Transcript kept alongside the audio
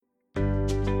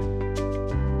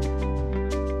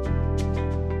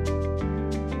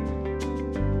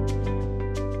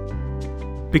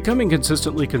Becoming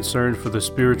consistently concerned for the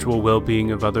spiritual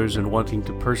well-being of others and wanting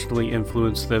to personally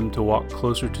influence them to walk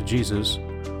closer to Jesus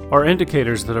are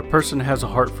indicators that a person has a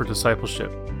heart for discipleship.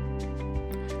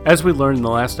 As we learned in the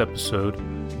last episode,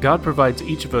 God provides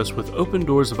each of us with open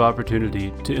doors of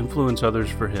opportunity to influence others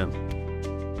for Him.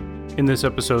 In this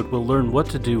episode, we'll learn what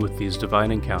to do with these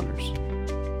divine encounters.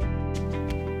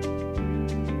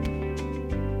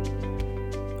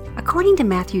 According to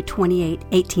Matthew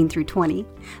 28:18-20,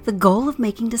 the goal of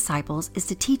making disciples is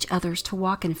to teach others to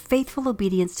walk in faithful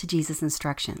obedience to Jesus'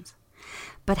 instructions.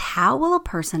 But how will a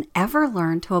person ever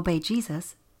learn to obey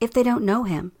Jesus if they don't know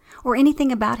Him or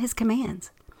anything about His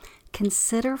commands?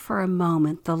 Consider for a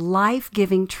moment the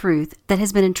life-giving truth that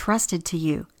has been entrusted to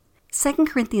you. 2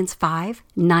 Corinthians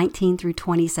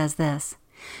 5:19-20 says this,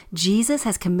 Jesus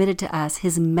has committed to us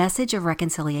His message of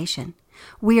reconciliation.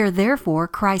 We are therefore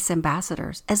Christ's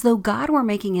ambassadors, as though God were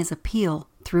making His appeal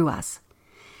through us.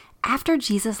 After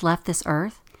Jesus left this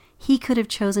earth, He could have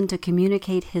chosen to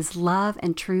communicate His love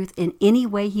and truth in any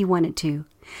way He wanted to,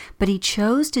 but He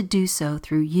chose to do so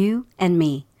through you and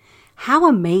me. How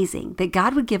amazing that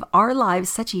God would give our lives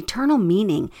such eternal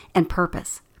meaning and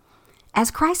purpose.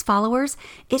 As Christ followers,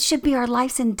 it should be our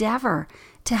life's endeavor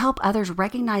to help others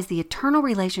recognize the eternal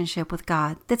relationship with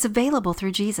God that's available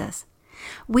through Jesus.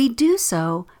 We do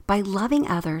so by loving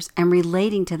others and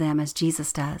relating to them as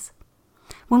Jesus does.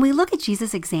 When we look at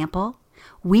Jesus' example,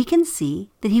 we can see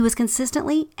that He was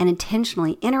consistently and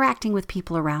intentionally interacting with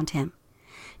people around Him.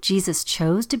 Jesus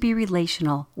chose to be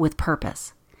relational with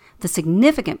purpose, the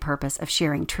significant purpose of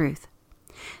sharing truth.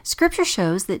 Scripture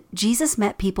shows that Jesus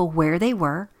met people where they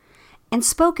were and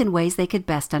spoke in ways they could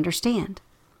best understand.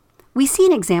 We see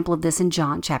an example of this in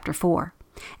John chapter 4.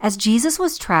 As Jesus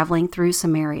was traveling through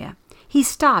Samaria, He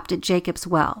stopped at Jacob's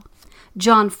well.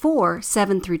 John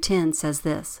 4:7-10 says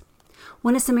this,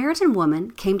 When a Samaritan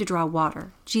woman came to draw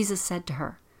water, Jesus said to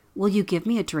her, Will you give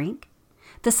me a drink?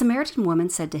 The Samaritan woman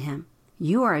said to Him,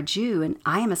 You are a Jew, and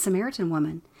I am a Samaritan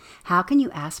woman. How can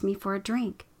you ask me for a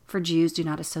drink? For Jews do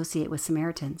not associate with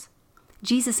Samaritans.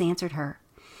 Jesus answered her,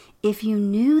 If you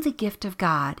knew the gift of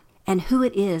God and who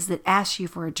it is that asks you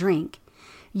for a drink,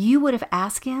 you would have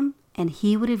asked Him, and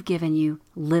He would have given you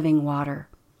living water.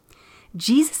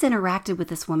 Jesus interacted with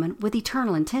this woman with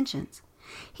eternal intentions.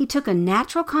 He took a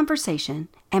natural conversation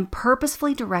and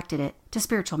purposefully directed it to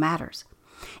spiritual matters.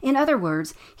 In other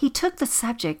words, He took the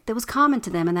subject that was common to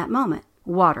them in that moment,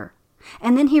 water,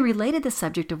 and then He related the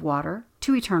subject of water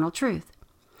to eternal truth.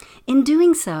 In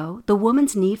doing so, the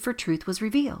woman's need for truth was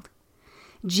revealed.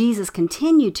 Jesus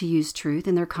continued to use truth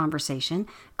in their conversation,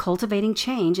 cultivating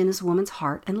change in this woman's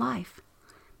heart and life.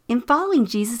 In following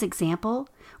Jesus' example,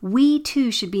 we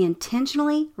too should be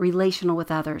intentionally relational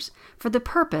with others for the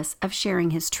purpose of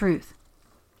sharing His truth.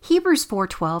 Hebrews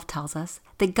 4:12 tells us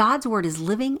that God's Word is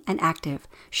living and active,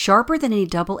 sharper than any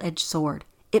double-edged sword.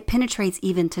 It penetrates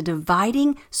even to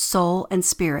dividing soul and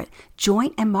spirit,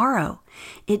 joint and marrow.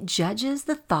 It judges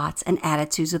the thoughts and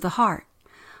attitudes of the heart.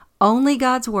 Only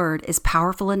God's Word is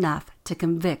powerful enough to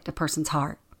convict a person's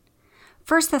heart.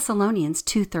 1 Thessalonians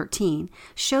 2:13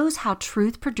 shows how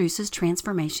truth produces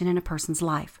transformation in a person's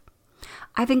life.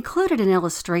 I've included an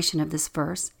illustration of this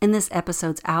verse in this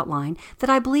episode's outline that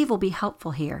I believe will be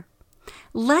helpful here.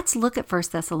 Let's look at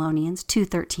 1 Thessalonians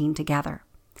 2:13 together.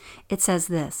 It says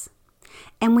this,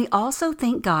 And we also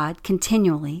thank God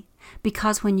continually,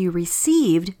 because when you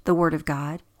received the word of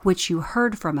God, which you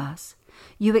heard from us,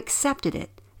 you accepted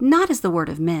it, not as the word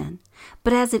of men,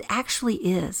 but as it actually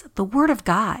is, the word of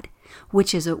God,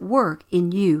 which is at work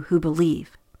in you who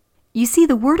believe. You see,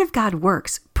 the Word of God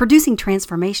works, producing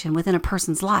transformation within a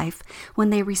person's life when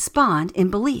they respond in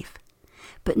belief.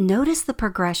 But notice the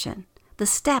progression, the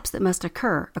steps that must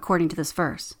occur according to this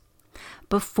verse.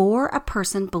 Before a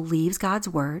person believes God's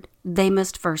Word, they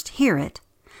must first hear it,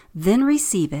 then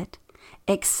receive it,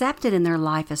 accept it in their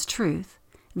life as truth,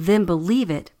 then believe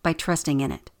it by trusting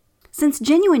in it. Since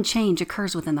genuine change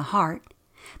occurs within the heart,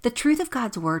 the truth of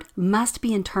God's Word must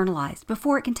be internalized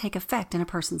before it can take effect in a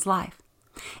person's life.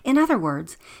 In other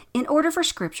words, in order for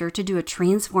Scripture to do a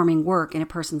transforming work in a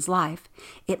person's life,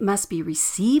 it must be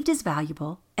received as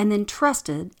valuable and then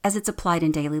trusted as it's applied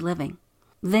in daily living.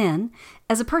 Then,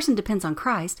 as a person depends on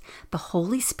Christ, the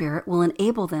Holy Spirit will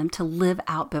enable them to live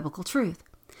out biblical truth.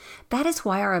 That is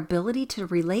why our ability to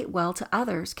relate well to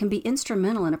others can be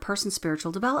instrumental in a person's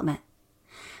spiritual development.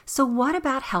 So what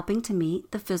about helping to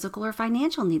meet the physical or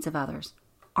financial needs of others?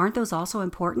 Aren't those also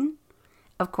important?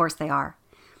 Of course they are.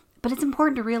 But it's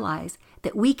important to realize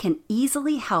that we can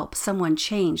easily help someone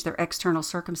change their external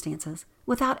circumstances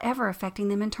without ever affecting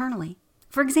them internally.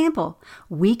 For example,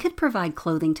 we could provide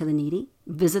clothing to the needy,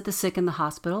 visit the sick in the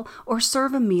hospital, or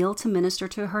serve a meal to minister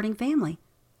to a hurting family.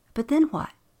 But then what?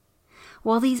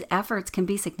 While these efforts can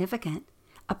be significant,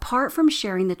 apart from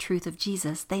sharing the truth of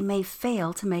Jesus, they may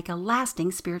fail to make a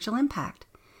lasting spiritual impact.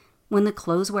 When the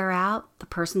clothes wear out, the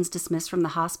person's dismissed from the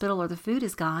hospital, or the food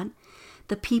is gone,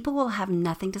 the people will have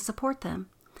nothing to support them.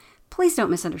 Please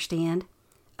don't misunderstand.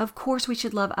 Of course, we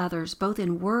should love others both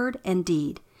in word and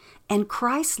deed, and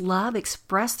Christ's love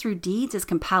expressed through deeds is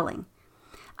compelling.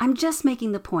 I'm just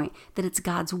making the point that it's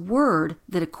God's word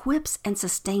that equips and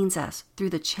sustains us through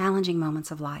the challenging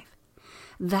moments of life.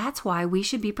 That's why we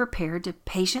should be prepared to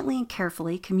patiently and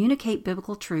carefully communicate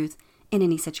biblical truth in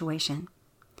any situation.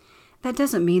 That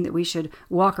doesn't mean that we should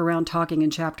walk around talking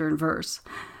in chapter and verse,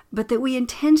 but that we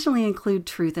intentionally include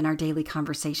truth in our daily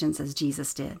conversations as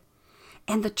Jesus did.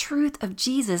 And the truth of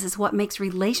Jesus is what makes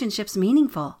relationships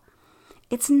meaningful.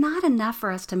 It's not enough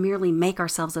for us to merely make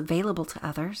ourselves available to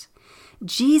others.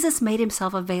 Jesus made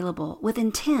himself available with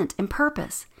intent and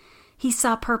purpose. He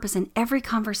saw purpose in every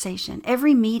conversation,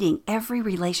 every meeting, every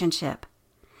relationship.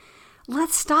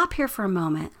 Let's stop here for a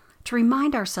moment to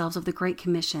remind ourselves of the Great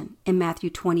Commission in Matthew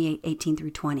 28:18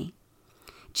 through 20.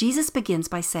 Jesus begins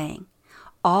by saying,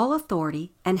 "All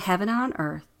authority in heaven and on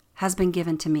earth has been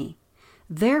given to me.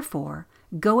 Therefore,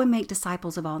 go and make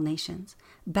disciples of all nations,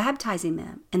 baptizing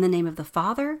them in the name of the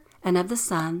Father and of the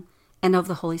Son and of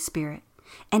the Holy Spirit,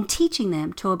 and teaching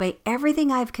them to obey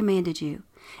everything I have commanded you.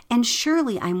 And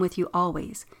surely I am with you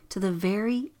always, to the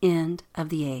very end of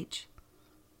the age."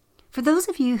 For those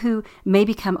of you who may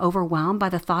become overwhelmed by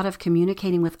the thought of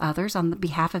communicating with others on the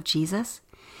behalf of Jesus,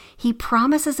 he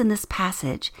promises in this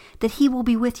passage that he will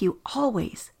be with you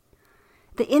always.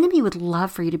 The enemy would love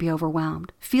for you to be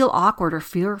overwhelmed, feel awkward or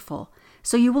fearful,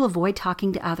 so you will avoid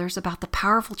talking to others about the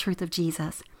powerful truth of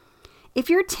Jesus. If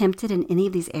you're tempted in any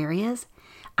of these areas,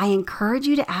 I encourage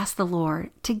you to ask the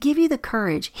Lord to give you the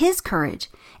courage, his courage,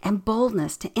 and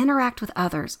boldness to interact with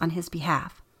others on his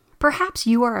behalf. Perhaps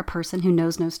you are a person who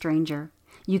knows no stranger.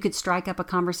 You could strike up a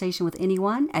conversation with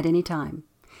anyone at any time.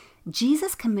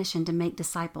 Jesus' commission to make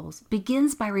disciples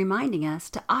begins by reminding us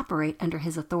to operate under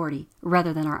his authority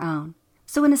rather than our own.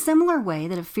 So in a similar way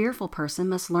that a fearful person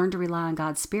must learn to rely on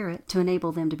God's Spirit to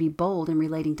enable them to be bold in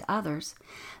relating to others,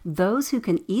 those who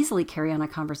can easily carry on a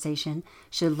conversation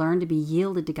should learn to be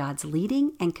yielded to God's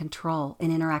leading and control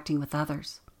in interacting with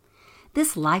others.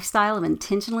 This lifestyle of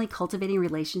intentionally cultivating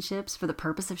relationships for the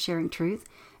purpose of sharing truth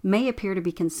may appear to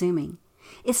be consuming.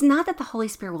 It's not that the Holy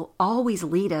Spirit will always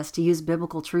lead us to use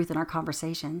biblical truth in our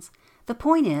conversations. The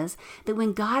point is that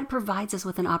when God provides us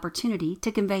with an opportunity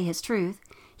to convey his truth,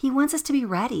 he wants us to be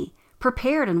ready,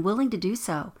 prepared, and willing to do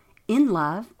so, in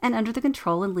love and under the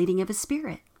control and leading of his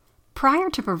Spirit. Prior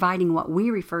to providing what we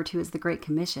refer to as the Great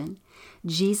Commission,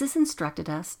 Jesus instructed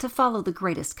us to follow the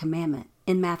greatest commandment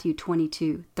in Matthew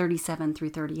 22:37 through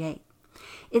 38.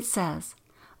 It says,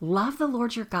 "Love the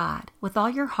Lord your God with all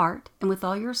your heart and with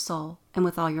all your soul and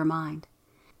with all your mind."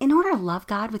 In order to love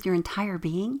God with your entire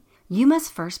being, you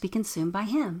must first be consumed by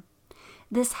him.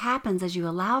 This happens as you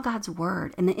allow God's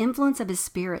word and the influence of his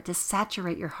Spirit to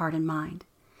saturate your heart and mind.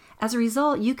 As a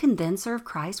result, you can then serve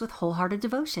Christ with wholehearted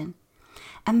devotion.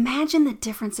 Imagine the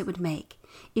difference it would make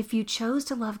if you chose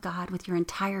to love God with your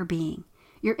entire being,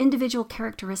 your individual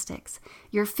characteristics,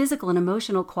 your physical and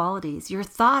emotional qualities, your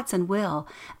thoughts and will.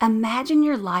 Imagine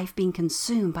your life being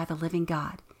consumed by the living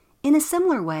God, in a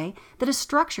similar way that a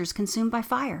structure is consumed by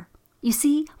fire. You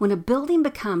see, when a building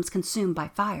becomes consumed by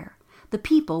fire, the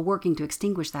people working to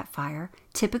extinguish that fire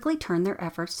typically turn their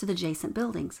efforts to the adjacent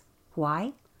buildings.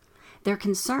 Why? They're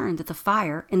concerned that the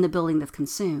fire in the building that's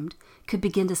consumed could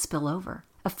begin to spill over,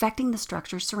 affecting the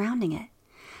structures surrounding it.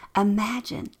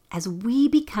 Imagine, as we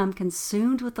become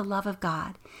consumed with the love of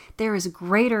God, there is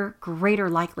greater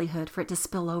likelihood for it to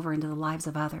spill over into the lives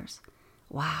of others.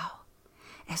 Wow.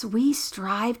 As we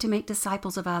strive to make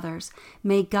disciples of others,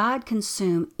 may God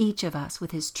consume each of us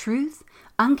with his truth,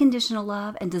 unconditional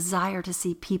love, and desire to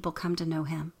see people come to know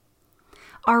him.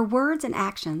 Our words and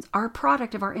actions are a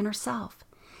product of our inner self.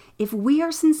 If we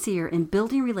are sincere in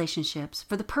building relationships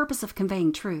for the purpose of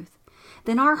conveying truth,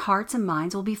 then our hearts and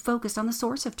minds will be focused on the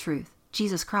source of truth,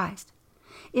 Jesus Christ.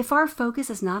 If our focus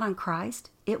is not on Christ,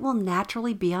 it will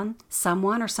naturally be on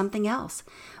someone or something else,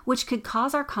 which could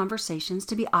cause our conversations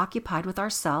to be occupied with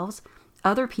ourselves,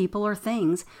 other people, or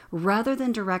things, rather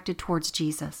than directed towards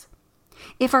Jesus.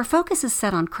 If our focus is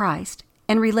set on Christ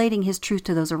and relating his truth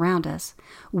to those around us,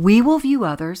 we will view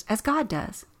others as God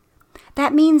does.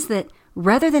 That means that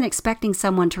rather than expecting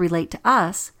someone to relate to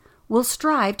us, we'll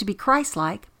strive to be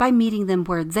Christ-like by meeting them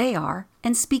where they are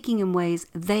and speaking in ways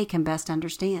they can best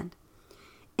understand.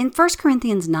 In 1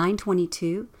 Corinthians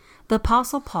 9:22, the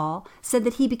Apostle Paul said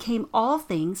that he became all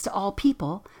things to all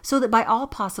people so that by all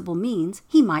possible means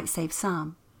he might save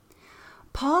some.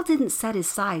 Paul didn't set his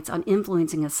sights on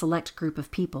influencing a select group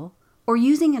of people or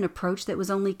using an approach that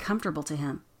was only comfortable to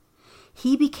him.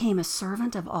 He became a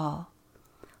servant of all.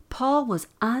 Paul was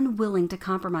unwilling to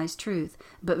compromise truth,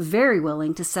 but very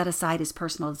willing to set aside his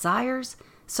personal desires,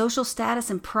 social status,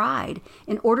 and pride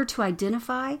in order to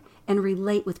identify and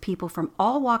relate with people from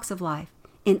all walks of life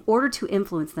in order to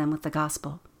influence them with the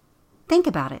gospel. Think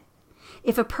about it.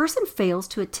 If a person fails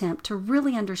to attempt to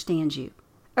really understand you,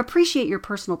 appreciate your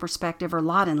personal perspective or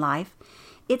lot in life,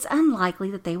 it's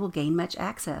unlikely that they will gain much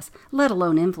access, let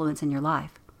alone influence in your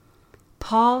life.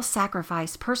 Paul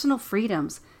sacrificed personal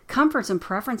freedoms, comforts, and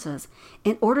preferences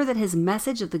in order that his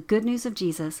message of the good news of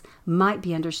Jesus might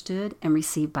be understood and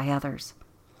received by others.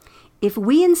 If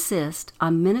we insist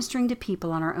on ministering to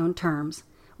people on our own terms,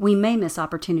 we may miss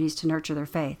opportunities to nurture their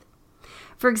faith.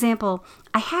 For example,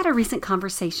 I had a recent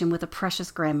conversation with a precious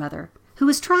grandmother who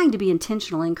was trying to be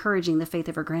intentional in encouraging the faith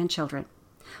of her grandchildren.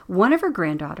 One of her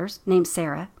granddaughters, named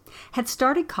Sarah, had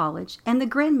started college, and the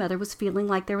grandmother was feeling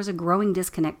like there was a growing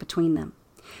disconnect between them.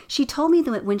 She told me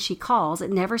that when she calls,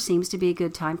 it never seems to be a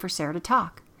good time for Sarah to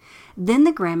talk. Then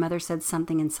the grandmother said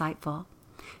something insightful.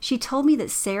 She told me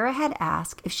that Sarah had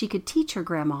asked if she could teach her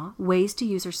grandma ways to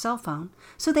use her cell phone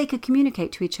so they could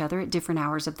communicate to each other at different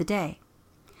hours of the day.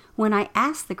 When I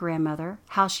asked the grandmother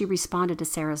how she responded to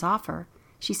Sarah's offer,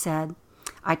 she said,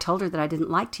 "I told her that I didn't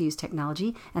like to use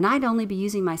technology and I'd only be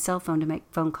using my cell phone to make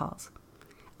phone calls."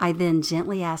 I then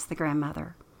gently asked the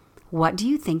grandmother, "What do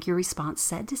you think your response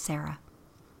said to Sarah?"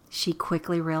 She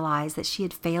quickly realized that she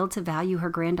had failed to value her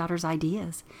granddaughter's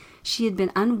ideas. She had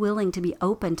been unwilling to be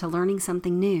open to learning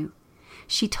something new.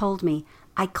 She told me,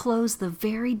 "I closed the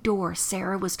very door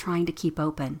Sarah was trying to keep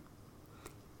open."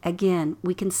 Again,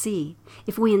 we can see,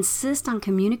 if we insist on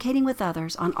communicating with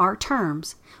others on our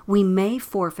terms, we may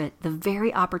forfeit the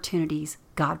very opportunities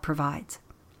God provides.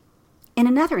 In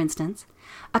another instance,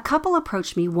 a couple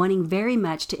approached me wanting very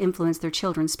much to influence their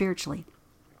children spiritually.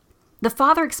 The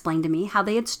father explained to me how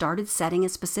they had started setting a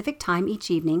specific time each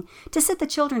evening to sit the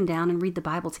children down and read the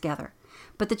Bible together,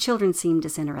 but the children seemed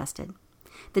disinterested.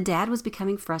 The dad was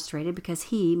becoming frustrated because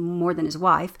he, more than his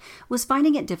wife, was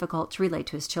finding it difficult to relate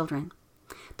to his children.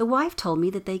 The wife told me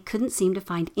that they couldn't seem to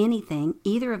find anything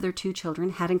either of their two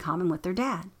children had in common with their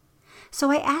dad.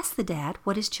 So I asked the dad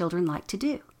what his children liked to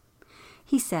do.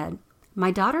 He said,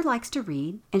 "My daughter likes to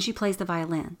read and she plays the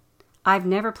violin. I've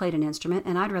never played an instrument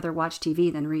and I'd rather watch TV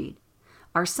than read.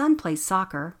 Our son plays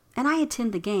soccer and I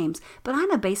attend the games, but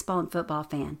I'm a baseball and football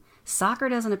fan. Soccer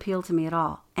doesn't appeal to me at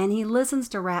all, and he listens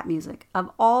to rap music.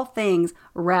 Of all things,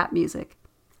 rap music."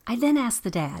 I then asked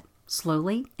the dad,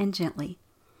 slowly and gently,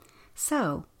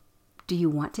 "So, do you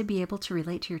want to be able to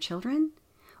relate to your children?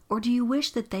 Or do you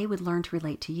wish that they would learn to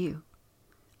relate to you?"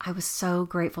 I was so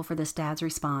grateful for this dad's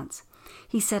response.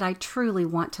 He said, "I truly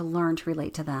want to learn to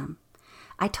relate to them."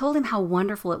 I told him how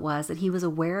wonderful it was that he was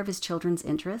aware of his children's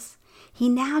interests. He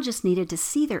now just needed to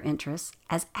see their interests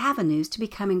as avenues to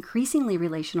become increasingly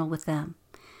relational with them.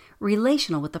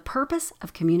 Relational with the purpose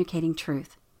of communicating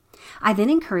truth. I then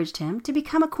encouraged him to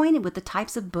become acquainted with the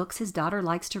types of books his daughter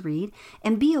likes to read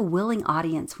and be a willing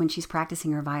audience when she's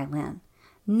practicing her violin.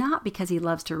 Not because he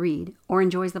loves to read or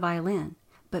enjoys the violin,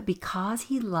 but because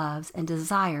he loves and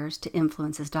desires to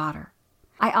influence his daughter.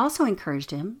 I also encouraged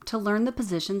him to learn the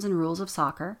positions and rules of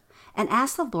soccer and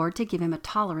asked the Lord to give him a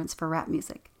tolerance for rap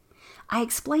music. I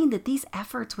explained that these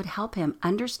efforts would help him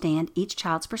understand each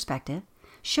child's perspective,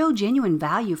 show genuine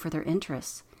value for their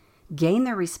interests, gain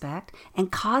their respect,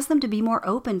 and cause them to be more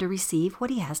open to receive what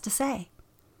he has to say.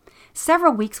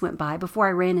 Several weeks went by before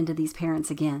I ran into these parents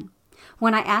again.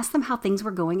 When I asked them how things were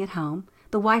going at home,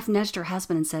 the wife nudged her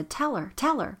husband and said, "Tell her,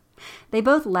 tell her." They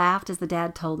both laughed as the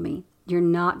dad told me. "You're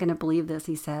not going to believe this,"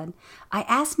 he said. "I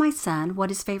asked my son what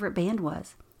his favorite band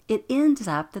was. It ends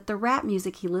up that the rap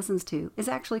music he listens to is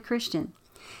actually Christian.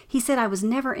 He said I was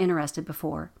never interested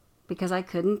before because I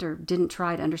couldn't or didn't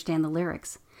try to understand the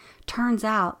lyrics. Turns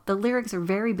out the lyrics are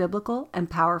very biblical and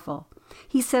powerful.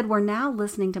 He said we're now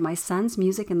listening to my son's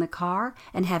music in the car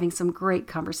and having some great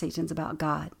conversations about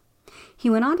God." He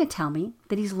went on to tell me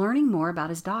that he's learning more about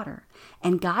his daughter,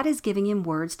 and God is giving him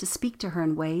words to speak to her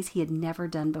in ways he had never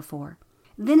done before.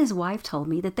 Then his wife told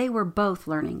me that they were both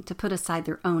learning to put aside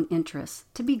their own interests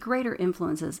to be greater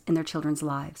influences in their children's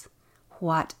lives.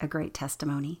 What a great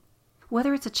testimony.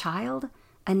 Whether it's a child,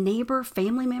 a neighbor,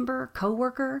 family member,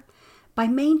 coworker, by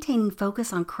maintaining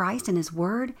focus on Christ and His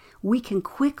Word, we can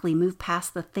quickly move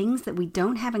past the things that we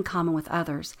don't have in common with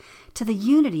others to the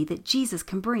unity that Jesus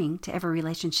can bring to every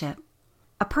relationship.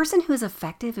 A person who is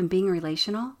effective in being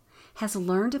relational has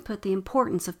learned to put the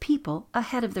importance of people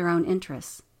ahead of their own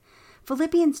interests.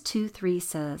 Philippians 2:3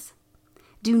 says,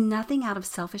 "Do nothing out of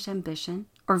selfish ambition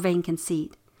or vain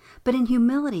conceit, but in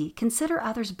humility consider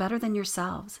others better than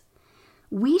yourselves."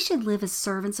 We should live as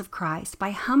servants of Christ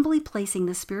by humbly placing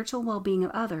the spiritual well-being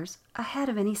of others ahead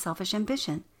of any selfish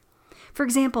ambition. For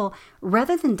example,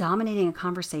 rather than dominating a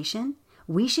conversation,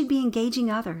 we should be engaging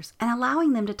others and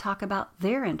allowing them to talk about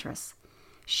their interests.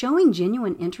 Showing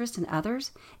genuine interest in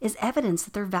others is evidence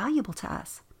that they're valuable to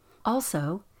us.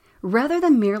 Also, rather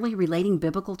than merely relating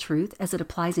biblical truth as it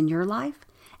applies in your life,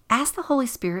 ask the Holy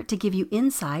Spirit to give you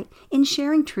insight in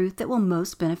sharing truth that will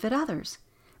most benefit others.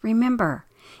 Remember,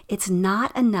 it's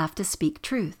not enough to speak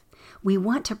truth. We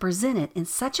want to present it in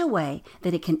such a way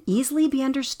that it can easily be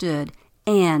understood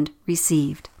and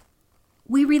received.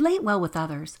 We relate well with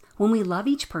others when we love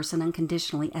each person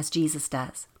unconditionally as Jesus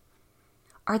does.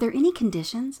 Are there any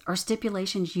conditions or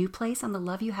stipulations you place on the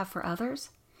love you have for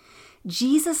others?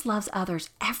 Jesus loves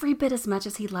others every bit as much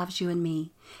as he loves you and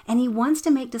me, and he wants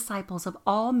to make disciples of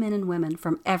all men and women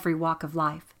from every walk of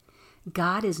life.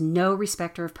 God is no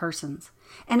respecter of persons,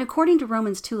 and according to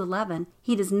Romans 2:11,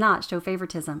 he does not show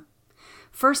favoritism.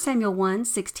 1 Samuel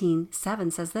 1:16-7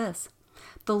 says this,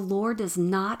 "The Lord does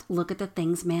not look at the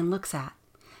things man looks at.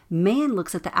 Man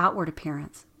looks at the outward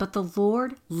appearance, but the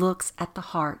Lord looks at the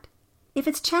heart." If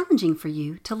it's challenging for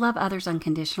you to love others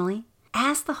unconditionally,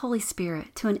 ask the Holy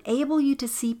Spirit to enable you to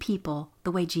see people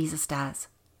the way Jesus does.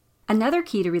 Another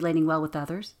key to relating well with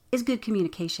others is good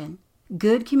communication.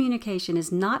 Good communication is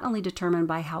not only determined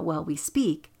by how well we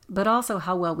speak, but also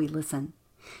how well we listen.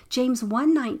 James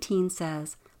 1:19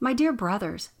 says, "My dear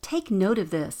brothers, take note of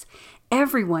this.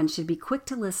 Everyone should be quick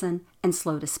to listen and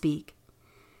slow to speak."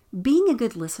 Being a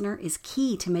good listener is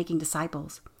key to making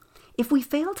disciples. If we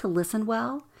fail to listen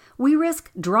well, we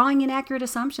risk drawing inaccurate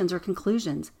assumptions or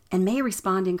conclusions and may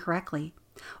respond incorrectly.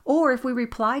 Or if we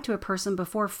reply to a person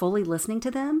before fully listening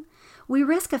to them, we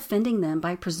risk offending them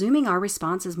by presuming our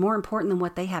response is more important than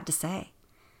what they have to say.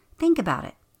 Think about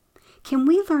it. Can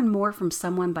we learn more from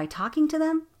someone by talking to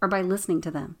them or by listening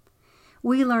to them?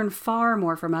 We learn far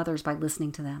more from others by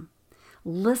listening to them.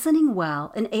 Listening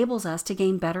well enables us to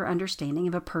gain better understanding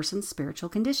of a person's spiritual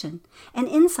condition and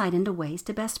insight into ways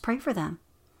to best pray for them.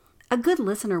 A good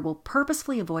listener will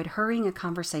purposefully avoid hurrying a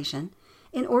conversation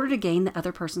in order to gain the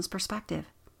other person's perspective.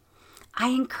 I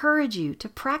encourage you to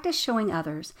practice showing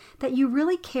others that you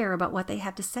really care about what they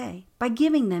have to say by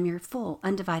giving them your full,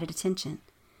 undivided attention.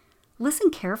 Listen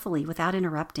carefully without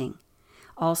interrupting.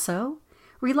 Also,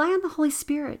 rely on the Holy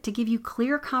Spirit to give you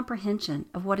clear comprehension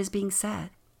of what is being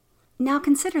said. Now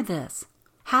consider this.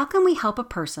 How can we help a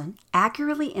person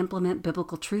accurately implement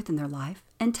biblical truth in their life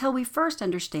until we first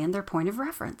understand their point of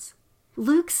reference?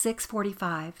 Luke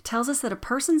 6:45 tells us that a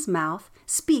person's mouth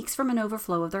speaks from an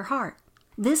overflow of their heart.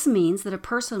 This means that a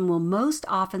person will most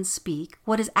often speak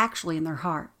what is actually in their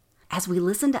heart. As we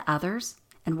listen to others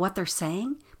and what they're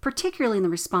saying, particularly in the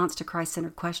response to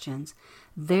Christ-centered questions,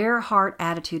 their heart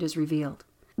attitude is revealed.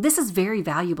 This is very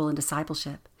valuable in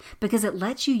discipleship because it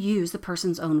lets you use the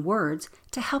person's own words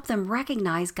to help them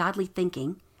recognize godly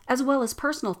thinking as well as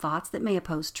personal thoughts that may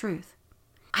oppose truth.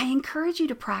 I encourage you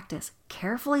to practice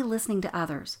carefully listening to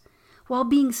others while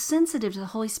being sensitive to the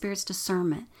Holy Spirit's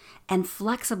discernment and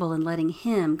flexible in letting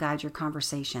Him guide your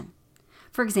conversation.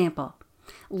 For example,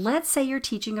 let's say you're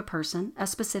teaching a person a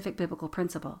specific biblical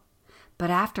principle,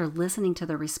 but after listening to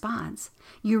the response,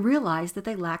 you realize that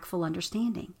they lack full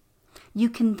understanding. You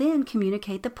can then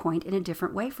communicate the point in a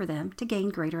different way for them to gain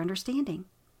greater understanding.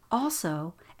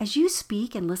 Also, as you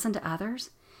speak and listen to others,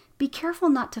 be careful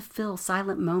not to fill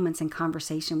silent moments in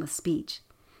conversation with speech.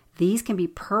 These can be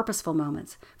purposeful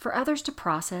moments for others to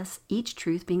process each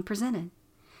truth being presented.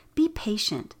 Be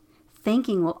patient.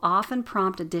 Thinking will often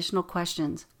prompt additional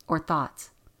questions or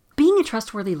thoughts. Being a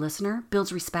trustworthy listener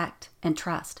builds respect and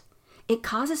trust. It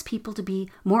causes people to be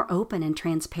more open and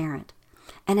transparent.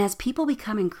 And as people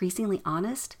become increasingly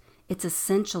honest, it's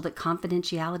essential that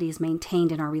confidentiality is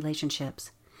maintained in our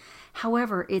relationships.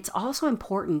 However, it's also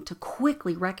important to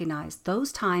quickly recognize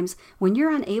those times when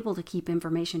you're unable to keep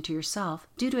information to yourself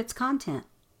due to its content.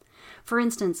 For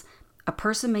instance, a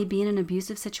person may be in an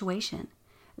abusive situation.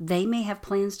 They may have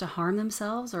plans to harm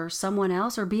themselves or someone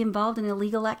else or be involved in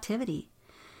illegal activity.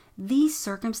 These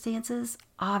circumstances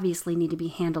obviously need to be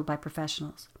handled by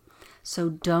professionals. So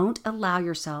don't allow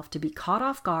yourself to be caught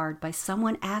off guard by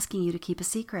someone asking you to keep a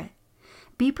secret.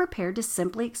 Be prepared to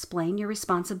simply explain your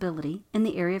responsibility in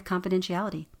the area of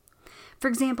confidentiality. For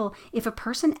example, if a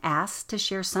person asks to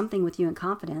share something with you in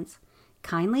confidence,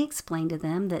 kindly explain to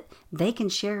them that they can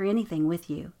share anything with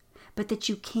you, but that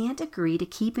you can't agree to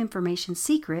keep information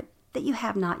secret that you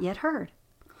have not yet heard.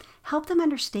 Help them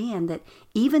understand that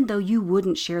even though you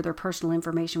wouldn't share their personal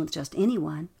information with just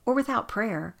anyone or without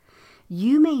prayer,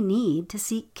 you may need to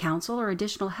seek counsel or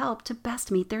additional help to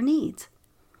best meet their needs.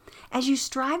 As you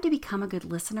strive to become a good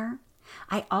listener,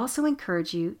 I also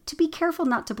encourage you to be careful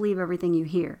not to believe everything you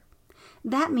hear.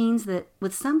 That means that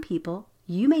with some people,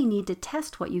 you may need to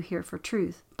test what you hear for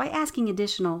truth by asking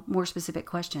additional, more specific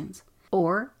questions.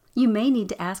 Or you may need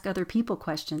to ask other people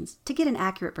questions to get an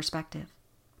accurate perspective.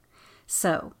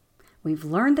 So, we've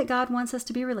learned that God wants us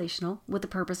to be relational with the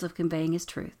purpose of conveying His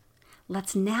truth.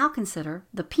 Let's now consider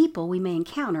the people we may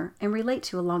encounter and relate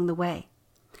to along the way.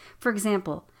 For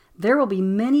example, there will be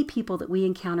many people that we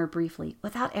encounter briefly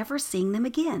without ever seeing them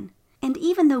again. And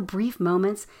even though brief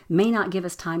moments may not give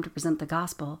us time to present the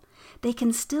gospel, they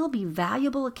can still be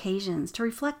valuable occasions to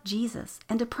reflect Jesus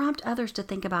and to prompt others to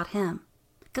think about Him.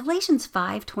 Galatians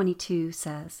 5:22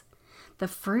 says, "The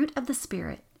fruit of the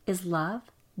Spirit is love,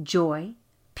 joy,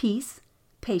 peace,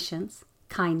 patience,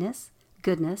 kindness,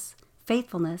 goodness,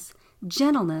 faithfulness,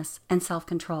 gentleness, and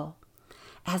self-control."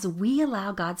 As we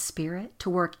allow God's Spirit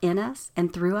to work in us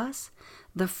and through us,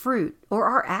 the fruit, or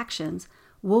our actions,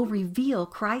 will reveal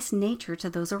Christ's nature to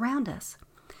those around us.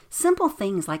 Simple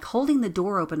things like holding the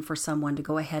door open for someone to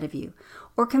go ahead of you,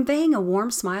 or conveying a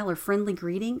warm smile or friendly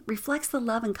greeting reflects the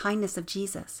love and kindness of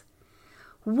Jesus.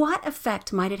 What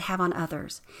effect might it have on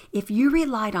others if you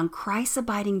relied on Christ's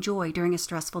abiding joy during a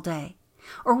stressful day?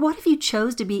 Or what if you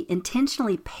chose to be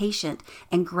intentionally patient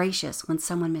and gracious when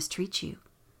someone mistreats you?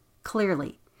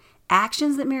 Clearly,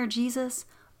 actions that mirror Jesus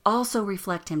also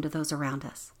reflect Him to those around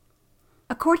us.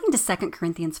 According to 2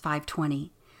 Corinthians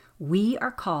 5:20, we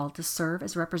are called to serve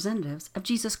as representatives of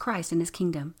Jesus Christ and His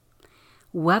kingdom.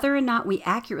 Whether or not we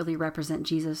accurately represent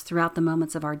Jesus throughout the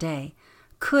moments of our day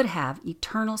could have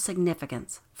eternal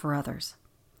significance for others.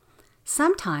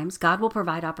 Sometimes God will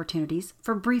provide opportunities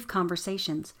for brief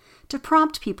conversations to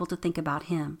prompt people to think about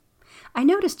Him. I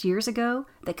noticed years ago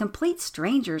that complete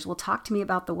strangers will talk to me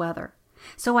about the weather,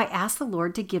 so I asked the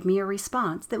Lord to give me a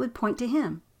response that would point to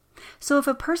Him. So if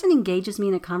a person engages me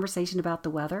in a conversation about the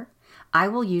weather, I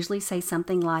will usually say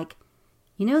something like,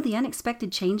 the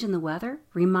unexpected change in the weather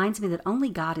reminds me that only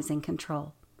God is in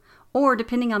control. Or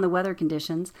depending on the weather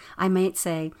conditions, I might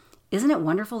say, isn't it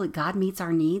wonderful that God meets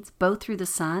our needs both through the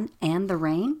sun and the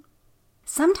rain?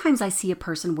 Sometimes I see a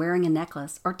person wearing a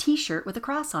necklace or t-shirt with a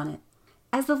cross on it.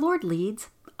 As the Lord leads,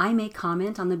 I may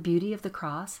comment on the beauty of the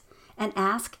cross and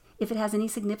ask if it has any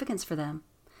significance for them.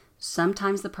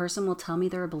 Sometimes the person will tell me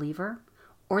they're a believer,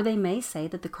 or they may say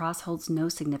that the cross holds no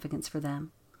significance for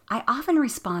them. I often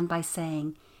respond by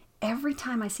saying, every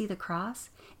time I see the cross,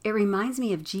 it reminds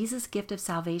me of Jesus' gift of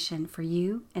salvation for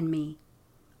you and me.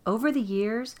 Over the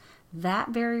years, that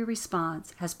very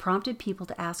response has prompted people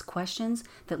to ask questions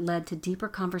that led to deeper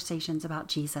conversations about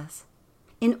Jesus.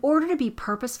 In order to be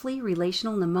purposefully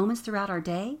relational in the moments throughout our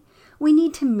day, we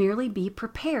need to merely be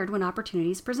prepared when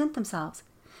opportunities present themselves.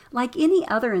 Like any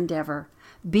other endeavor,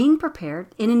 being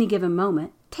prepared in any given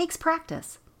moment takes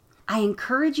practice. I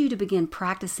encourage you to begin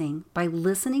practicing by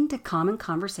listening to common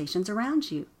conversations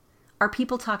around you. Are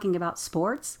people talking about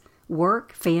sports,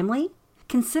 work, family?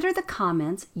 Consider the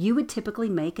comments you would typically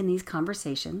make in these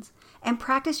conversations and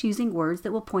practice using words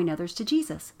that will point others to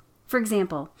Jesus. For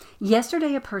example,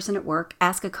 yesterday a person at work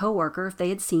asked a coworker if they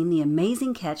had seen the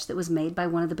amazing catch that was made by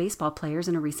one of the baseball players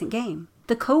in a recent game.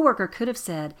 The coworker could have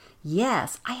said,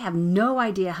 "Yes, I have no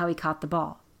idea how he caught the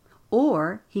ball."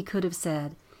 Or he could have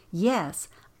said, "Yes,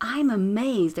 I'm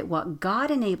amazed at what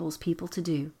God enables people to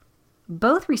do."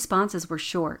 Both responses were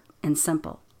short and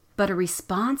simple, but a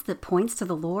response that points to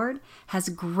the Lord has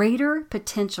greater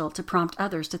potential to prompt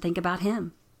others to think about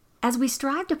Him. As we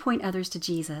strive to point others to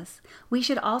Jesus, we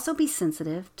should also be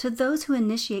sensitive to those who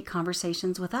initiate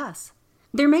conversations with us.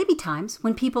 There may be times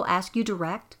when people ask you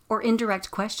direct or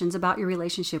indirect questions about your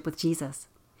relationship with Jesus.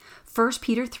 1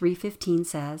 Peter 3:15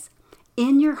 says,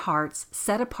 "In your hearts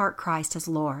set apart Christ as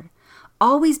Lord.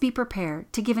 Always be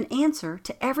prepared to give an answer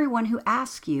to everyone who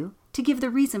asks you to give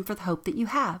the reason for the hope that you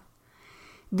have."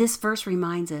 This verse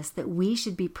reminds us that we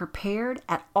should be prepared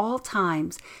at all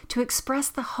times to express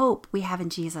the hope we have in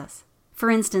Jesus. For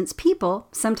instance, people,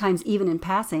 sometimes even in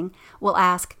passing, will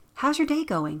ask, "How's your day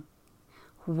going?"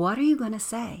 What are you going to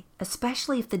say,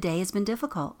 especially if the day has been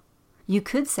difficult? You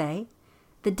could say,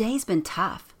 "The day's been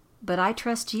tough, but I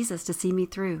trust Jesus to see me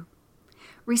through."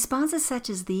 Responses such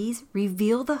as these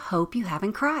reveal the hope you have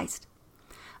in Christ.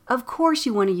 Of course,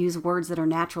 you want to use words that are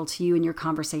natural to you in your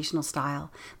conversational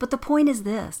style, but the point is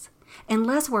this: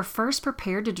 unless we're first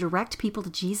prepared to direct people to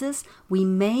Jesus, we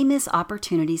may miss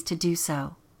opportunities to do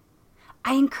so.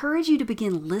 I encourage you to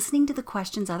begin listening to the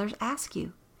questions others ask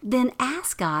you. Then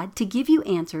ask God to give you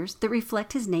answers that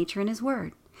reflect His nature and His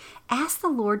Word. Ask the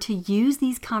Lord to use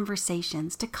these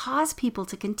conversations to cause people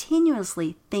to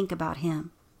continuously think about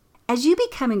Him. As you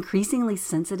become increasingly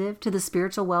sensitive to the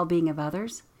spiritual well-being of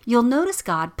others, you'll notice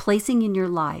God placing in your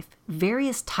life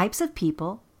various types of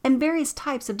people and various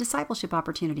types of discipleship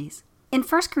opportunities. In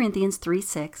 1 Corinthians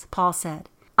 3:6, Paul said,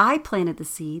 "I planted the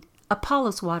seed,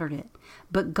 Apollos watered it,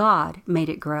 but God made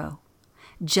it grow."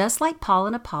 Just like Paul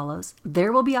and Apollos,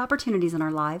 there will be opportunities in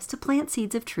our lives to plant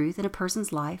seeds of truth in a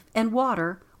person's life and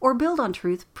water or build on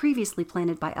truth previously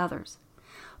planted by others.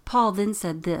 Paul then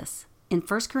said this in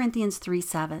 1 Corinthians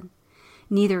 3:7,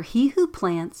 "Neither he who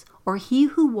plants or he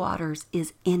who waters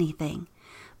is anything,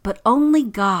 but only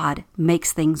God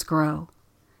makes things grow."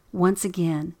 Once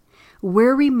again,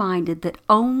 we're reminded that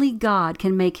only God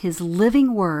can make His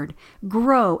living Word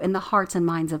grow in the hearts and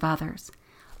minds of others.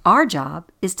 Our job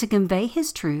is to convey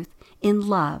His truth in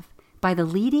love by the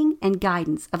leading and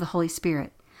guidance of the Holy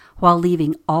Spirit, while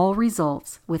leaving all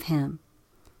results with Him.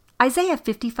 Isaiah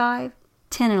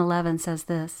 55:10 and 11 says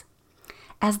this,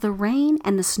 "As the rain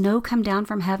and the snow come down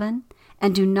from heaven,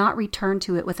 and do not return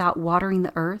to it without watering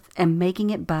the earth and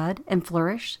making it bud and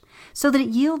flourish, so that it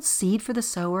yields seed for the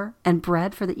sower and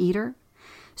bread for the eater,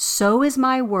 so is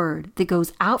my word that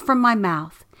goes out from my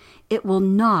mouth. It will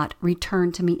not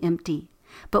return to me empty,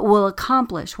 but will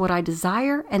accomplish what I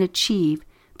desire and achieve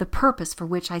the purpose for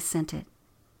which I sent it."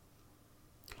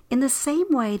 In the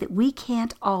same way that we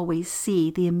can't always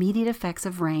see the immediate effects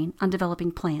of rain on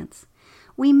developing plants,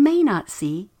 we may not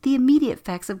see the immediate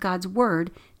effects of God's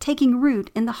Word taking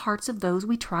root in the hearts of those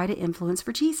we try to influence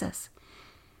for Jesus.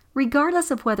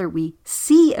 Regardless of whether we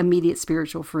see immediate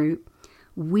spiritual fruit,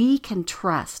 we can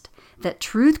trust that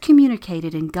truth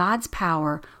communicated in God's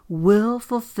power will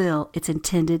fulfill its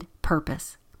intended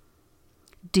purpose.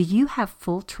 Do you have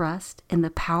full trust in the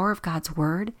power of God's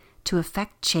Word to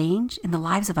effect change in the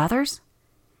lives of others?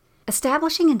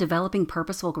 Establishing and developing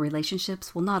purposeful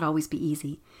relationships will not always be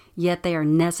easy, yet they are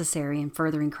necessary in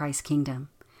furthering Christ's kingdom.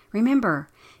 Remember,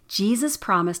 Jesus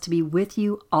promised to be with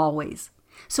you always.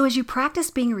 So as you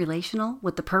practice being relational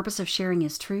with the purpose of sharing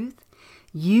His truth,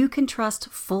 you can trust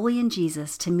fully in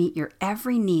Jesus to meet your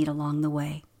every need along the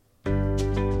way.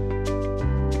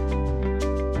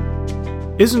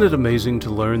 Isn't it amazing to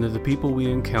learn that the people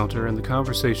we encounter and the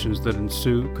conversations that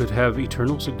ensue could have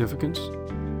eternal significance?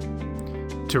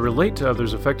 To relate to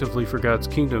others effectively for God's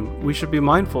kingdom, we should be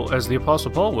mindful, as the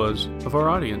Apostle Paul was, of our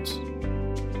audience.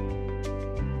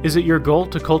 Is it your goal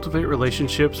to cultivate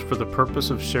relationships for the purpose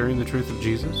of sharing the truth of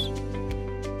Jesus?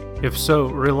 If so,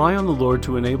 rely on the Lord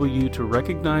to enable you to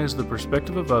recognize the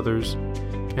perspective of others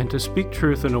and to speak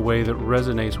truth in a way that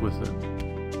resonates with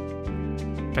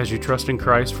them. As you trust in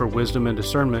Christ for wisdom and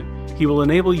discernment, He will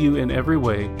enable you in every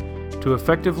way to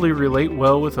effectively relate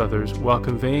well with others while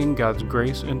conveying God's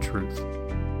grace and truth.